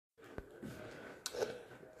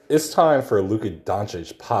It's time for a Luka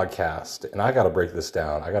Doncic podcast, and I got to break this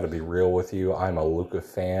down. I got to be real with you. I'm a Luka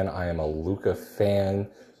fan. I am a Luka fan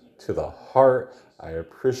to the heart. I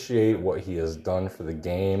appreciate what he has done for the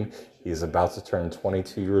game. He is about to turn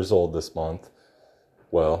 22 years old this month.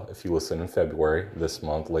 Well, if you listen in February, this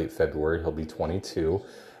month, late February, he'll be 22.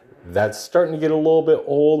 That's starting to get a little bit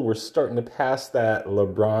old. We're starting to pass that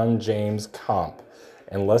LeBron James comp,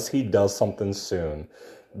 unless he does something soon.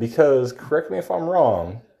 Because, correct me if I'm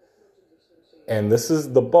wrong, and this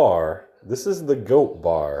is the bar. This is the GOAT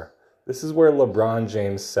bar. This is where LeBron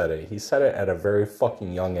James said it. He said it at a very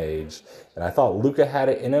fucking young age. And I thought Luka had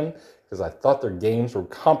it in him because I thought their games were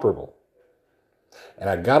comparable. And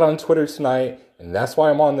I got on Twitter tonight, and that's why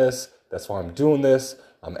I'm on this. That's why I'm doing this.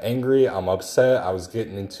 I'm angry. I'm upset. I was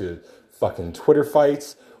getting into fucking Twitter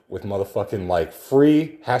fights with motherfucking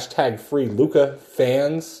free Luka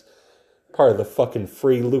fans. Part of the fucking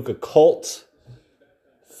free Luka cult.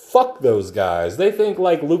 Fuck those guys. They think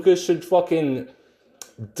Luka should fucking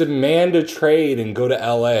demand a trade and go to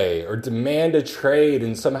LA, or demand a trade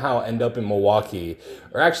and somehow end up in Milwaukee.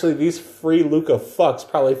 Or actually, these free Luka fucks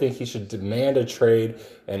probably think he should demand a trade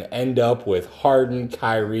and end up with Harden,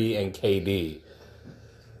 Kyrie, and KD.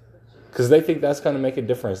 Because they think that's going to make a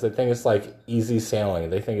difference. They think it's easy sailing.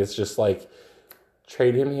 They think it's just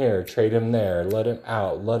trade him here, trade him there, let him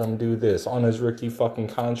out, let him do this on his rookie fucking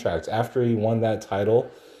contract. After he won that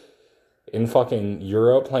title in fucking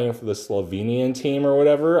Europe, playing for the Slovenian team or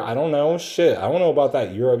whatever. I don't know. Shit. I don't know about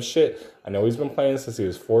that Europe shit. I know he's been playing since he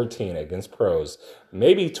was 14 against pros.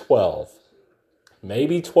 Maybe 12.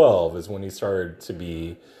 Maybe 12 is when he started to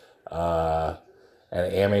be an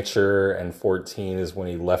amateur, and 14 is when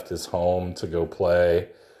he left his home to go play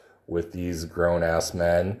with these grown-ass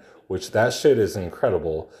men, which that shit is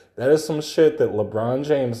incredible. That is some shit that LeBron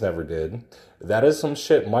James never did. That is some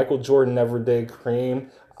shit Michael Jordan never did. Kareem,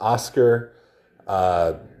 Oscar,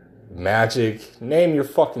 Magic, name your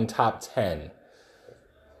fucking top 10.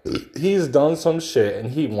 He's done some shit,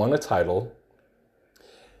 and he won a title.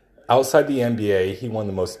 Outside the NBA, he won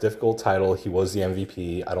the most difficult title. He was the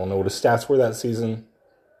MVP. I don't know what his stats were that season.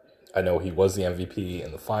 I know he was the MVP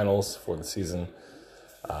in the finals for the season.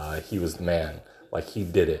 He was the man. He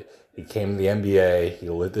did it. He came to the NBA. He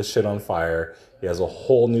lit this shit on fire. He has a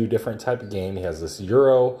whole new different type of game. He has this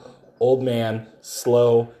Euro, old man,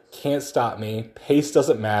 slow, can't stop me, pace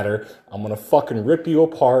doesn't matter, I'm gonna fucking rip you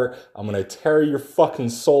apart, I'm gonna tear your fucking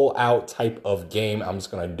soul out type of game. I'm just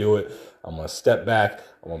gonna do it. I'm gonna step back,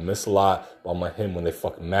 I'm gonna miss a lot, but I'm gonna hit him when they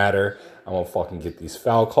fucking matter. I'm gonna fucking get these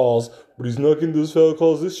foul calls, but he's not getting those foul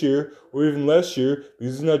calls this year, or even last year,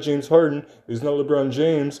 because he's not James Harden, he's not LeBron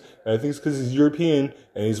James, and I think it's because he's European,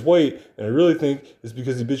 and he's white, and I really think it's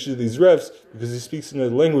because he bitches at these refs, because he speaks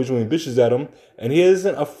another language when he bitches at them, and he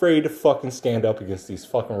isn't afraid to fucking stand up against these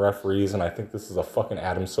fucking referees, and I think this is a fucking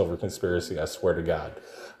Adam Silver conspiracy, I swear to God.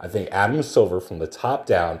 I think Adam Silver, from the top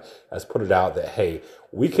down, has put it out that, hey,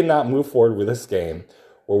 we cannot move forward with this game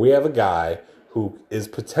where we have a guy who is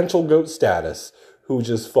potential GOAT status, who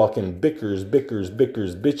just fucking bickers, bitches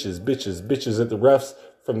at the refs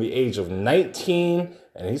from the age of 19,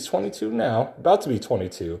 and he's 22 now, about to be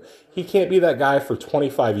 22. He can't be that guy for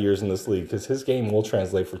 25 years in this league, because his game will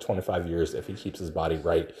translate for 25 years if he keeps his body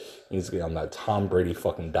right. He needs to get on that Tom Brady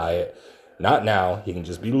fucking diet. Not now. He can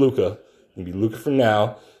just be Luka. He can be Luka from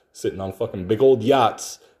now, sitting on fucking big old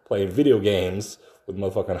yachts, playing video games with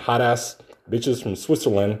motherfucking hot-ass bitches from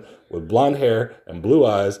Switzerland with blonde hair and blue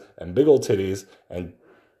eyes and big old titties and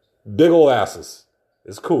big old asses.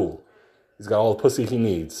 It's cool. He's got all the pussy he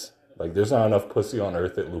needs. There's not enough pussy on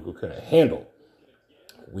earth that Luka couldn't handle.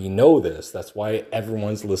 We know this. That's why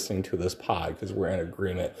everyone's listening to this pod, because we're in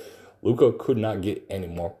agreement. Luka could not get any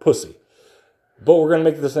more pussy. But we're going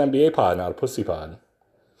to make this an NBA pod, not a pussy pod.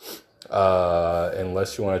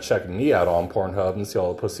 Unless you want to check me out on Pornhub and see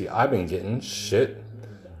all the pussy I've been getting. Shit.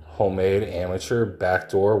 Homemade, amateur,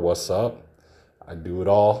 backdoor, what's up? I do it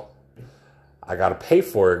all. I got to pay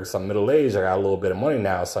for it because I'm middle-aged. I got a little bit of money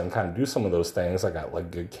now, so I can kind of do some of those things. I got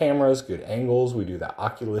good cameras, good angles. We do that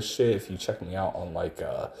Oculus shit. If you check me out on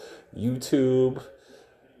YouTube,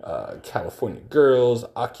 California Girls,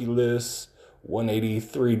 Oculus, 180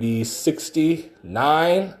 3D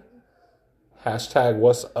 69. Hashtag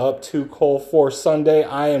what's up, Too Cold for Sunday.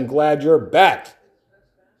 I am glad you're back.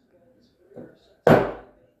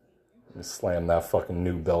 Let me slam that fucking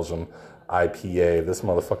New Belgium IPA, this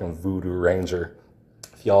motherfucking Voodoo Ranger.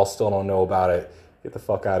 If y'all still don't know about it, get the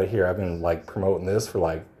fuck out of here. I've been promoting this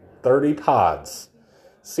for 30 pods.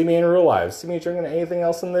 See me in real life. See me drinking anything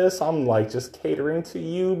else in this. I'm just catering to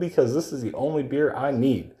you because this is the only beer I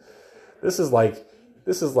need. This is like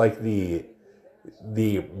the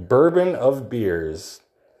The bourbon of beers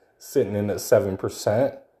sitting in at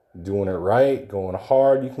 7%, doing it right, going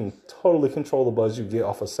hard. You can totally control the buzz you get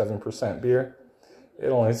off a 7% beer. It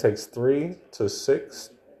only takes 3 to 6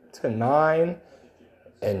 to 9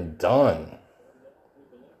 and done.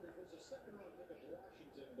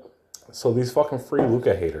 So these fucking free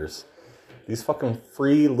Luka haters, these fucking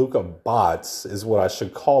free Luka bots is what I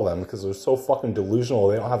should call them, because they're so fucking delusional.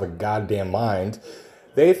 They don't have a goddamn mind.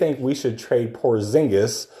 They think we should trade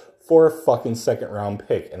Porzingis for a fucking second round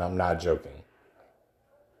pick. And I'm not joking.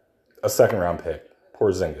 A second round pick.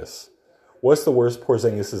 Porzingis. What's the worst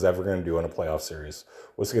Porzingis is ever going to do in a playoff series?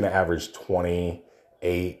 What's he going to average?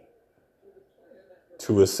 28,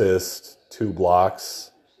 2 assists, 2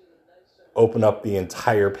 blocks. Open up the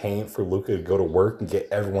entire paint for Luka to go to work and get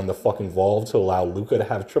everyone the fuck involved to allow Luka to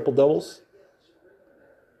have triple doubles?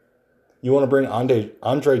 You want to bring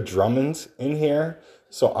Andre Drummond in here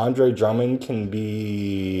so Andre Drummond can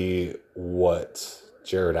be, what,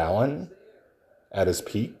 Jared Allen at his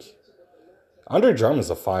peak? Andre Drummond's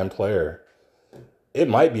a fine player. It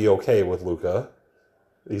might be okay with Luka.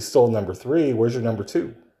 He's still number 3. Where's your number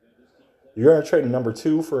 2? You're going to trade a number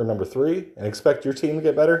 2 for a number 3 and expect your team to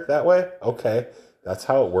get better that way? Okay, that's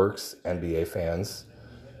how it works, NBA fans.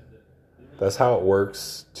 That's how it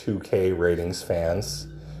works, 2K ratings fans.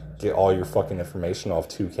 Get all your fucking information off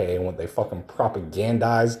 2K and what they fucking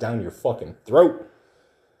propagandize down your fucking throat.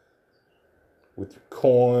 With your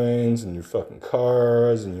coins and your fucking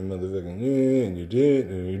cars and your motherfucking and you did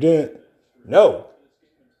and you didn't. No.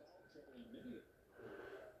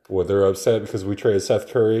 Well, they're upset because we traded Seth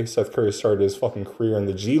Curry. Seth Curry started his fucking career in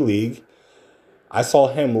the G League. I saw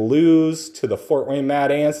him lose to the Fort Wayne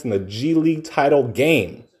Mad Ants in the G League title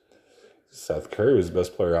game. Seth Curry was the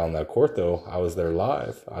best player out on that court, though. I was there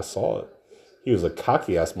live. I saw it. He was a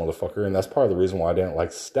cocky-ass motherfucker, and that's part of the reason why I didn't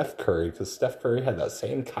like Steph Curry, because Steph Curry had that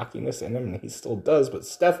same cockiness in him, and he still does, but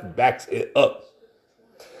Steph backs it up.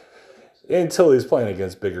 Until he's playing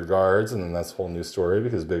against bigger guards, and then that's a whole new story,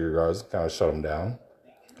 because bigger guards kind of shut him down.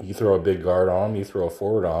 You throw a big guard on him, you throw a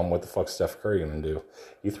forward on him, what the fuck's Steph Curry gonna do?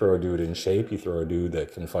 You throw a dude in shape, you throw a dude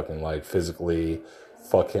that can fucking, like, physically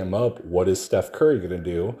fuck him up. What is Steph Curry gonna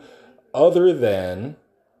do? Other than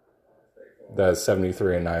that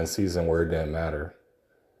 73-9 season where it didn't matter.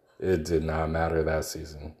 It did not matter that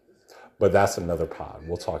season. But that's another pod.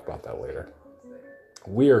 We'll talk about that later.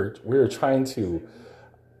 We're trying to...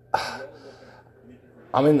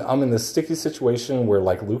 I'm in this sticky situation where,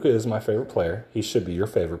 like, Luka is my favorite player. He should be your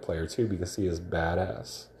favorite player, too, because he is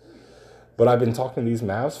badass. But I've been talking to these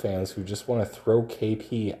Mavs fans who just want to throw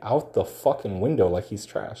KP out the fucking window like he's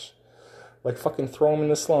trash. Like, fucking throw him in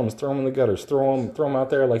the slums, throw him in the gutters, throw him out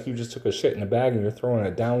there like you just took a shit in a bag and you're throwing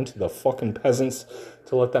it down to the fucking peasants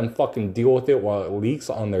to let them fucking deal with it while it leaks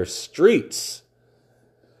on their streets.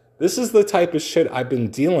 This is the type of shit I've been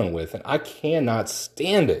dealing with, and I cannot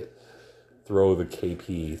stand it. Throw the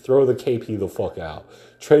KP the fuck out.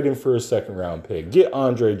 Trade him for a second round pick. Get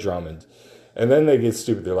Andre Drummond. And then they get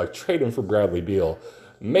stupid. They're like, trade him for Bradley Beal.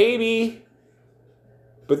 Maybe.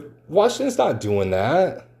 But Washington's not doing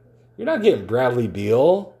that. You're not getting Bradley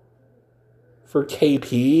Beal for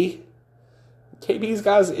KP. KP's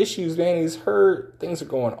got his issues, man. He's hurt. Things are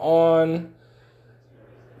going on.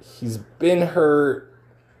 He's been hurt.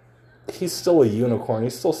 He's still a unicorn.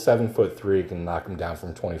 He's still 7'3". You can knock him down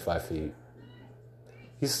from 25 feet.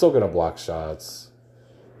 He's still going to block shots.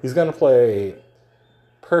 He's going to play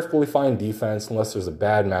perfectly fine defense unless there's a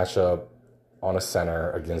bad matchup on a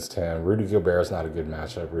center against him. Rudy Gobert is not a good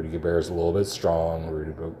matchup. Rudy Gobert is a little bit strong.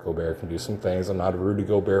 Rudy Gobert can do some things. I'm not a Rudy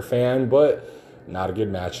Gobert fan, but not a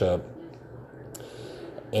good matchup.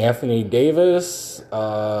 Anthony Davis,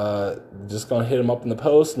 just going to hit him up in the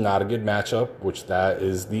post. Not a good matchup, which that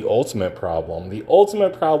is the ultimate problem. The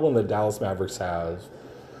ultimate problem the Dallas Mavericks have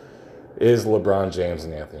is LeBron James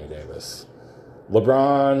and Anthony Davis.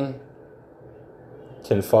 LeBron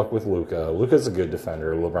can fuck with Luka. Luka's a good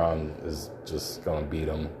defender. LeBron is just going to beat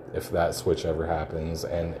him if that switch ever happens.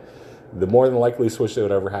 And the more than likely switch that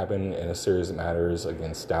would ever happen in a series that matters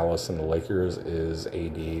against Dallas and the Lakers is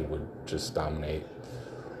AD would just dominate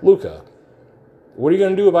Luka. What are you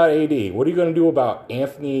going to do about AD? What are you going to do about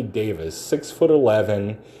Anthony Davis?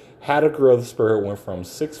 6'11", had a growth spurt, went from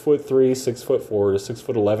 6'3", 6'4" to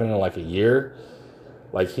 6'11" in like a year.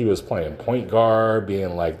 Like he was playing point guard,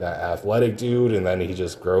 being like that athletic dude, and then he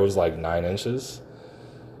just grows like 9 inches.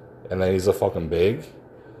 And then he's a fucking big.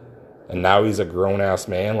 And now he's a grown-ass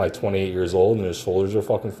man, like 28 years old, and his shoulders are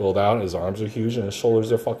fucking filled out, and his arms are huge, and his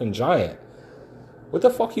shoulders are fucking giant. What the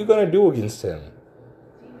fuck are you going to do against him?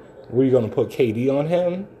 Were you going to put KD on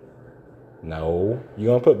him? No. You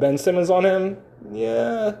going to put Ben Simmons on him?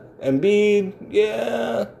 Yeah. Embiid,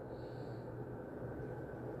 yeah.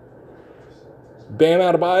 Bam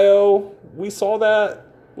Adebayo, we saw that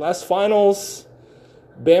last finals.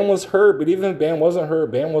 Bam was hurt, but even if Bam wasn't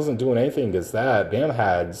hurt, Bam wasn't doing anything against that. Bam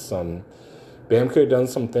could have done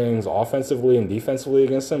some things offensively and defensively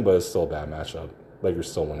against him, but it's still a bad matchup.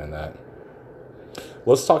 Lakers still winning that.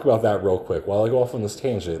 Let's talk about that real quick. While I go off on this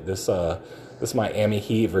tangent, this Miami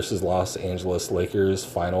Heat versus Los Angeles Lakers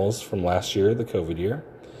finals from last year, the COVID year.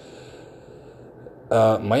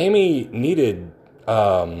 Miami needed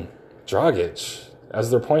Dragic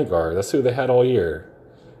as their point guard. That's who they had all year.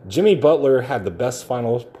 Jimmy Butler had the best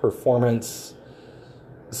finals performance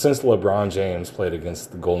since LeBron James played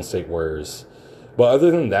against the Golden State Warriors. But other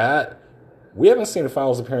than that, we haven't seen a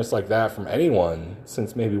finals appearance like that from anyone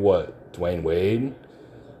since maybe, Dwayne Wade?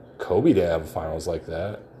 Kobe didn't have a finals like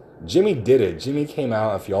that. Jimmy did it. Jimmy came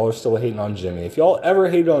out. If y'all are still hating on Jimmy, if y'all ever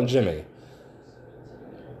hated on Jimmy,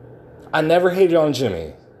 I never hated on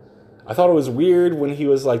Jimmy. I thought it was weird when he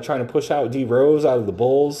was like trying to push out D Rose out of the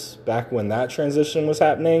Bulls back when that transition was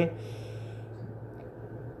happening.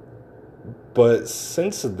 But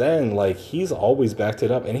since then, like, he's always backed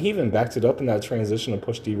it up. And he even backed it up in that transition and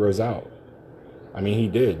pushed D Rose out. I mean, he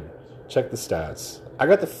did. Check the stats. I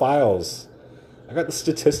got the files. I got the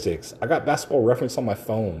statistics. I got Basketball Reference on my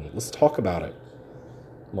phone. Let's talk about it,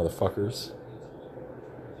 motherfuckers.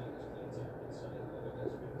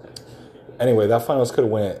 Anyway, that finals could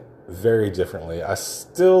have went very differently. I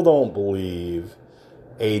still don't believe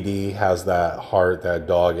AD has that heart, that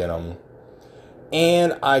dog in him.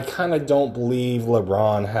 And I kind of don't believe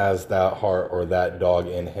LeBron has that heart or that dog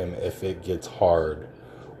in him if it gets hard,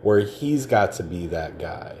 where he's got to be that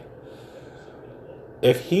guy.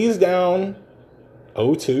 If he's down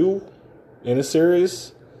 0-2 in a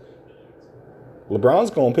series, LeBron's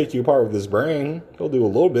going to pick you apart with his brain. He'll do a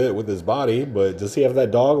little bit with his body, but does he have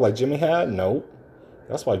that dog like Jimmy had? Nope.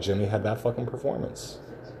 That's why Jimmy had that fucking performance.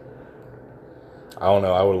 I don't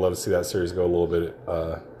know. I would love to see that series go a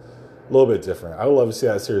little bit different. I would love to see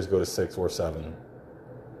that series go to 6 or 7.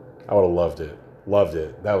 I would have loved it. Loved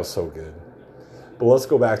it. That was so good. But let's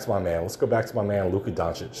go back to my man. Let's go back to my man, Luka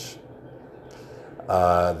Doncic.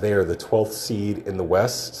 They are the 12th seed in the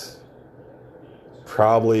West.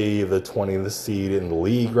 Probably the 20th seed in the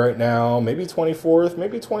league right now. Maybe 24th,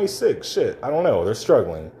 maybe 26th. Shit, I don't know. They're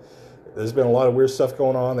struggling. There's been a lot of weird stuff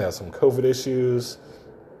going on. They have some COVID issues.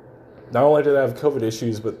 Not only did they have COVID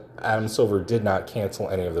issues, but Adam Silver did not cancel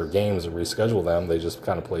any of their games or reschedule them. They just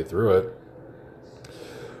kind of played through it.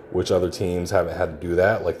 Which other teams haven't had to do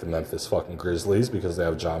that, like the Memphis fucking Grizzlies, because they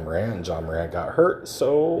have John Morant, and John Morant got hurt.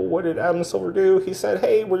 So what did Adam Silver do? He said,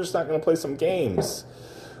 hey, we're just not going to play some games.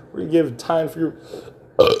 We're going to give time for your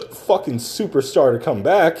fucking superstar to come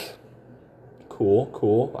back.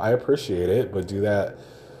 Cool. I appreciate it, but do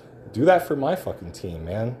that for my fucking team,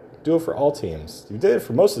 man. Do it for all teams. You did it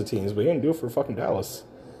for most of the teams, but you didn't do it for fucking Dallas.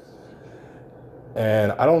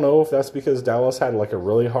 And I don't know if that's because Dallas had like a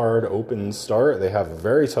really hard open start. They have a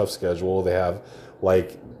very tough schedule. They have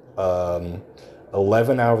like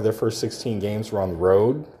 11 out of their first 16 games were on the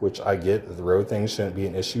road, which I get that the road thing shouldn't be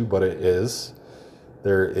an issue, but it is.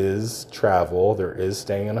 There is travel. There is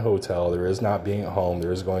staying in a hotel. There is not being at home.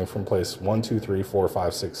 There is going from place 1, 2, 3, 4,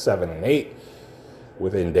 5, 6, 7, and 8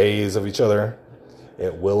 within days of each other.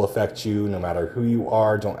 It will affect you no matter who you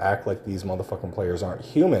are. Don't act like these motherfucking players aren't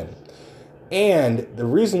human. And the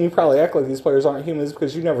reason you probably act like these players aren't human is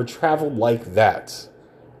because you never traveled like that.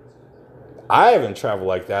 I haven't traveled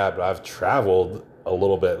like that, but I've traveled a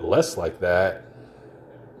little bit less like that.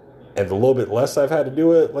 And the little bit less I've had to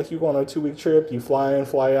do it, like you go on a 2-week trip, you fly in,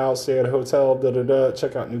 fly out, stay at a hotel,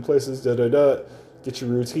 check out new places, get your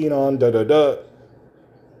routine on,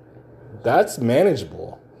 That's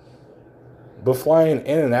manageable. But flying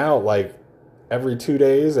in and out like every 2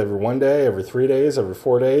 days, every 1 day, every 3 days, every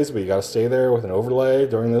 4 days, but you got to stay there with an overlay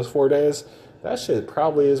during those 4 days, that shit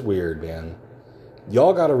probably is weird, man.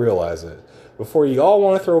 Y'all got to realize it. Before y'all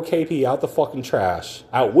want to throw KP out the fucking trash,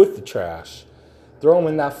 out with the trash, throw him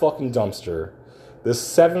in that fucking dumpster. This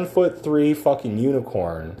 7'3" fucking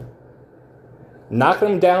unicorn, knocking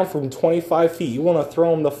him down from 25 feet. You want to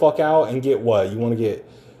throw him the fuck out and get what? You want to get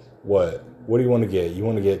what? What do you want to get? You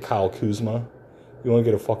want to get Kyle Kuzma? You want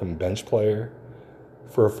to get a fucking bench player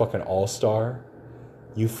for a fucking all-star?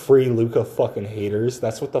 You free Luka fucking haters.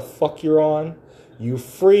 That's what the fuck you're on? You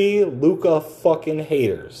free Luka fucking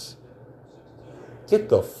haters. Get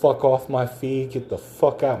the fuck off my feed. Get the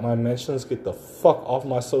fuck out my mentions. Get the fuck off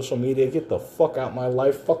my social media. Get the fuck out my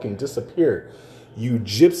life. Fucking disappear. You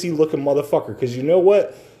gypsy looking motherfucker. Because you know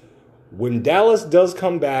what? When Dallas does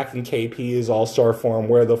come back and KP is all-star form,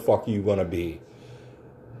 where the fuck are you going to be?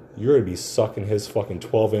 You're going to be sucking his fucking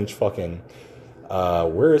 12-inch fucking,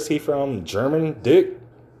 where is he from? German dick?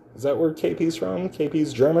 Is that where KP's from?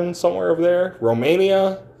 KP's German, somewhere over there?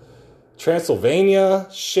 Romania? Transylvania?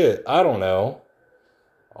 Shit, I don't know.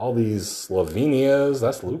 All these Slovenias,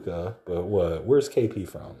 that's Luka. But what? Where's KP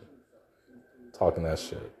from? Talking that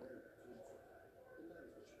shit.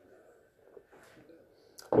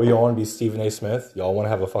 Well, y'all want to be Stephen A. Smith? Y'all want to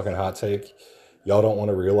have a fucking hot take? Y'all don't want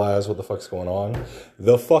to realize what the fuck's going on?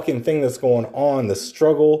 The fucking thing that's going on, the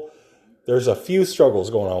struggle, there's a few struggles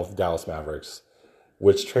going on with the Dallas Mavericks,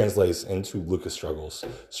 which translates into Luka struggles.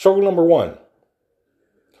 Struggle number one.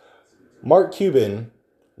 Mark Cuban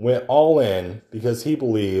went all in because he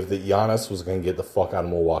believed that Giannis was going to get the fuck out of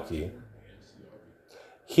Milwaukee.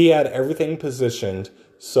 He had everything positioned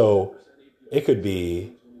so it could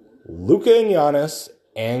be Luka and Giannis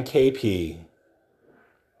and KP.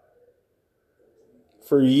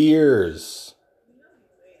 For years.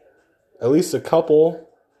 At least a couple.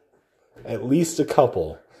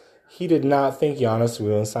 He did not think Giannis was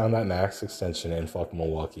going to sign that max extension in fucking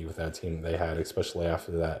Milwaukee with that team they had, especially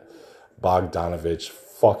after that Bogdanovich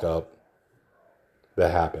fuck up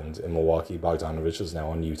that happened in Milwaukee. Bogdanovich is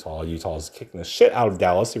now in Utah. Utah is kicking the shit out of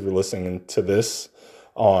Dallas if you're listening to this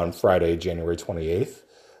on Friday, January 28th.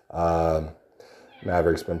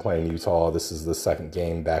 Mavericks been playing Utah. This is the second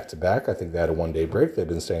game back-to-back. I think they had a one-day break. They've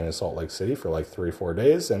been staying in Salt Lake City for like 3-4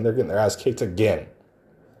 days, and they're getting their ass kicked again.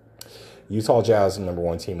 Utah Jazz are the number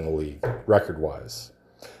one team in the league, record-wise.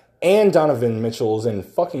 And Donovan Mitchell's in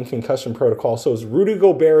fucking concussion protocol, so is Rudy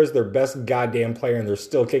Gobert is their best goddamn player, and they're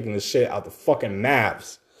still kicking the shit out the fucking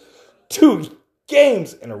Mavs. 2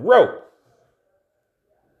 games in a row.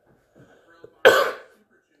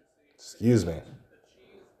 Excuse me.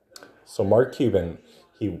 So Mark Cuban,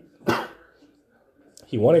 he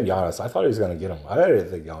wanted Giannis. I thought he was going to get him. I didn't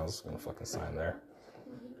think Giannis was going to fucking sign there.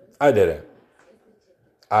 I didn't.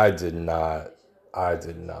 I did not.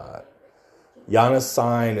 Giannis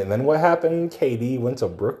signed, and then what happened? KD went to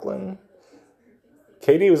Brooklyn.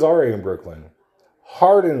 KD was already in Brooklyn.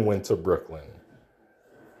 Harden went to Brooklyn.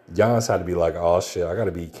 Giannis had to be like, oh shit, I got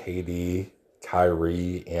to be KD,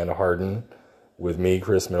 Kyrie, and Harden with me,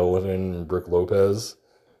 Chris Middleton, Brook Lopez,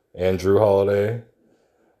 and Drew Holiday.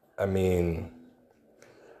 I mean,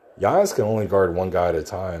 Giannis can only guard one guy at a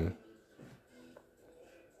time.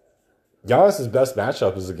 Giannis' best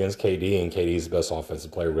matchup is against KD, and KD's the best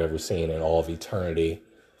offensive player we've ever seen in all of eternity.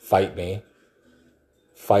 Fight me.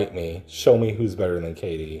 Fight me. Show me who's better than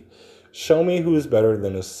KD. Show me who's better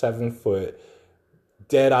than a 7-foot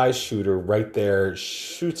dead-eye shooter right there.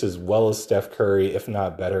 Shoots as well as Steph Curry, if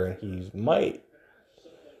not better, and he might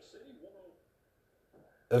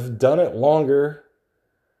have done it longer,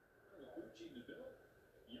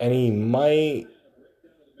 and he might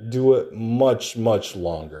do it much, much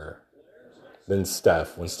longer than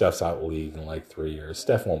Steph when Steph's out of the league in like 3 years.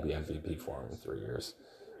 Steph won't be MVP for him in 3 years.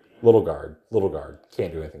 Little guard.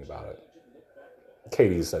 Can't do anything about it.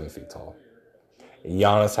 KD's 7 feet tall. And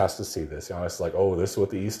Giannis has to see this. Giannis is like, oh, this is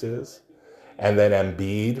what the East is? And then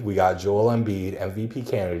Embiid, we got Joel Embiid, MVP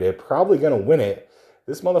candidate, probably going to win it.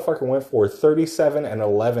 This motherfucker went for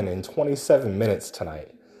 37-11 in 27 minutes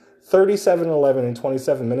tonight. 37-11 in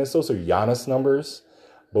 27 minutes. Those are Giannis numbers.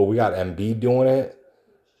 But we got Embiid doing it.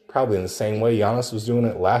 Probably in the same way Giannis was doing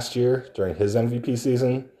it last year during his MVP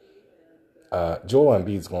season. Joel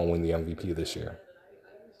Embiid's going to win the MVP this year.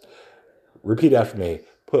 Repeat after me.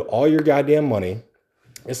 Put all your goddamn money.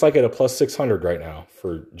 It's like at a plus 600 right now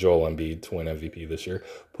for Joel Embiid to win MVP this year.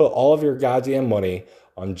 Put all of your goddamn money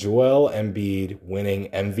on Joel Embiid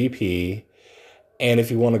winning MVP. And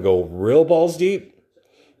if you want to go real balls deep,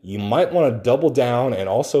 you might want to double down and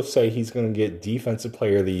also say he's going to get Defensive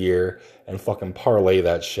Player of the Year and fucking parlay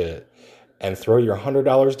that shit. And throw your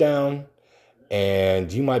 $100 down,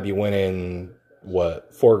 and you might be winning,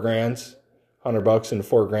 what, $4,000? $100 and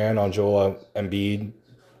 $4,000 on Joel Embiid,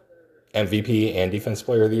 MVP and Defensive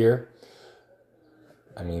Player of the Year.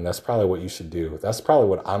 I mean, that's probably what you should do. That's probably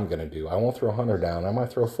what I'm going to do. I won't throw 100 down. I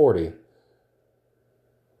might throw 40.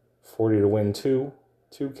 40 to win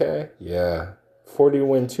 2K? Yeah. 40 to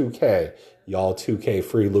win 2K. Y'all 2K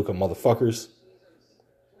free Luka motherfuckers.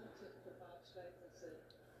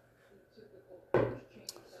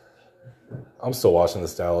 I'm still watching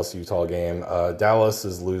this Dallas-Utah game. Dallas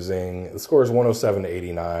is losing. The score is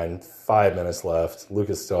 107-89. 5 minutes left.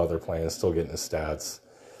 Luka's still out there playing, still getting his stats.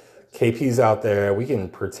 KP's out there. We can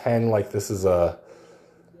pretend like this is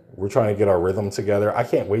we're trying to get our rhythm together. I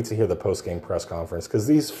can't wait to hear the post-game press conference because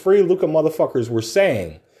these free Luka motherfuckers were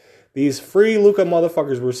saying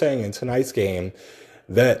in tonight's game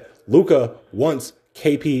that Luka wants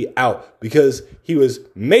KP out because he was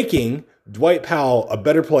making Dwight Powell a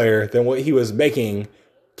better player than what he was making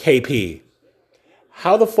KP.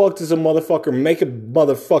 How the fuck does a motherfucker make a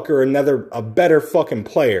motherfucker a better fucking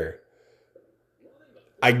player?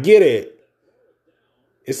 I get it.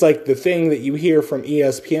 It's like the thing that you hear from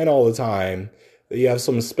ESPN all the time, that you have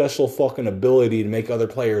some special fucking ability to make other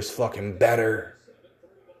players fucking better.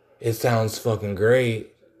 It sounds fucking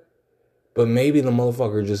great. But maybe the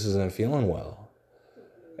motherfucker just isn't feeling well.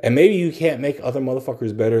 And maybe you can't make other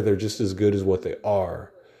motherfuckers better. They're just as good as what they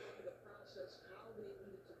are.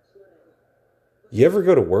 You ever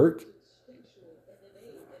go to work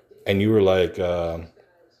and you were like a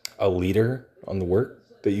leader on the work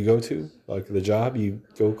that you go to, like the job you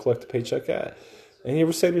go collect a paycheck at, and you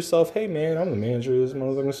ever say to yourself, hey man, I'm the manager of this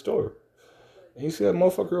motherfucking store. And you see that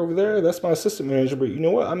motherfucker over there, that's my assistant manager, but you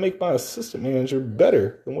know what? I make my assistant manager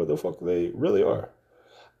better than what the fuck they really are.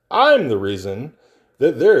 I'm the reason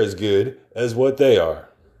that they're as good as what they are.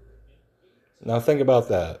 Now think about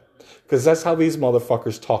that. Because that's how these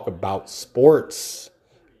motherfuckers talk about sports.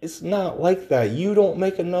 It's not like that. You don't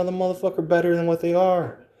make another motherfucker better than what they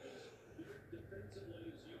are.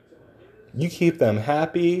 You keep them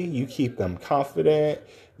happy. You keep them confident.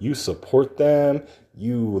 You support them.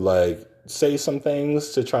 You say some things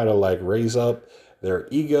to try to raise up their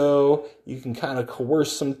ego. You can kind of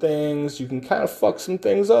coerce some things. You can kind of fuck some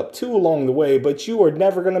things up too along the way. But you are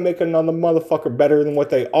never going to make another motherfucker better than what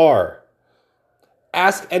they are.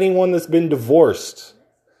 Ask anyone that's been divorced.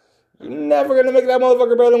 You're never going to make that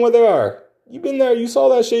motherfucker better than what they are. You've been there. You saw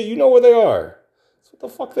that shit. You know where they are. That's what the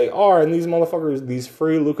fuck they are. And these motherfuckers, these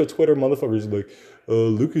free Luka Twitter motherfuckers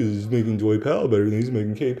Luka is making Dwight Powell better than he's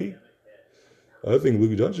making KP. I think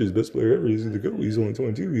Luka Doncic is the best player ever. He's the GOAT. He's only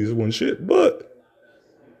 22. He's won shit. But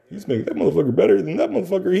he's making that motherfucker better than that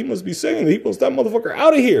motherfucker. He must be saying that he wants that motherfucker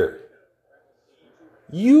out of here.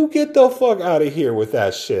 You get the fuck out of here with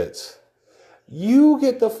that shit. You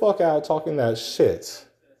get the fuck out talking that shit.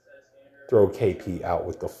 Throw KP out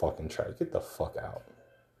with the fucking trash. Get the fuck out.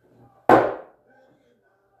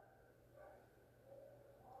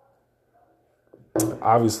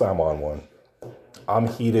 Obviously, I'm on one. I'm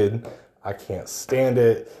heated. I can't stand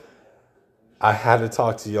it. I had to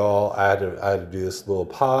talk to y'all. I had to do this little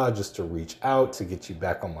pod just to reach out, to get you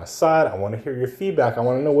back on my side. I want to hear your feedback. I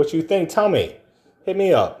want to know what you think. Tell me. Hit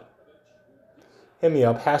me up. Hit me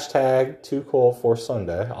up, hashtag Too Cold for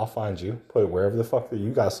Sunday. I'll find you. Put it wherever the fuck that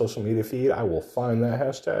you got a social media feed. I will find that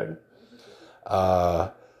hashtag.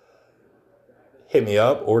 Hit me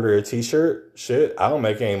up, order a t-shirt. Shit, I don't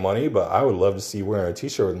make any money, but I would love to see you wearing a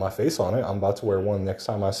t-shirt with my face on it. I'm about to wear one next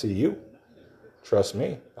time I see you. Trust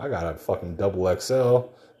me. I got a fucking XXL,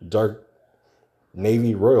 dark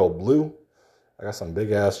navy royal blue. I got some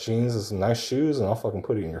big ass jeans and some nice shoes, and I'll fucking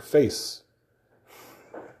put it in your face.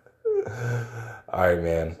 All right,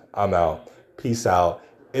 man. I'm out. Peace out.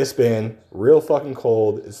 It's been real fucking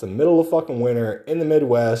cold. It's the middle of fucking winter in the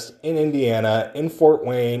Midwest, in Indiana, in Fort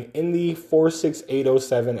Wayne, in the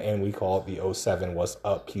 46807, and we call it the 07. What's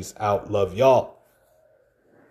up? Peace out. Love y'all.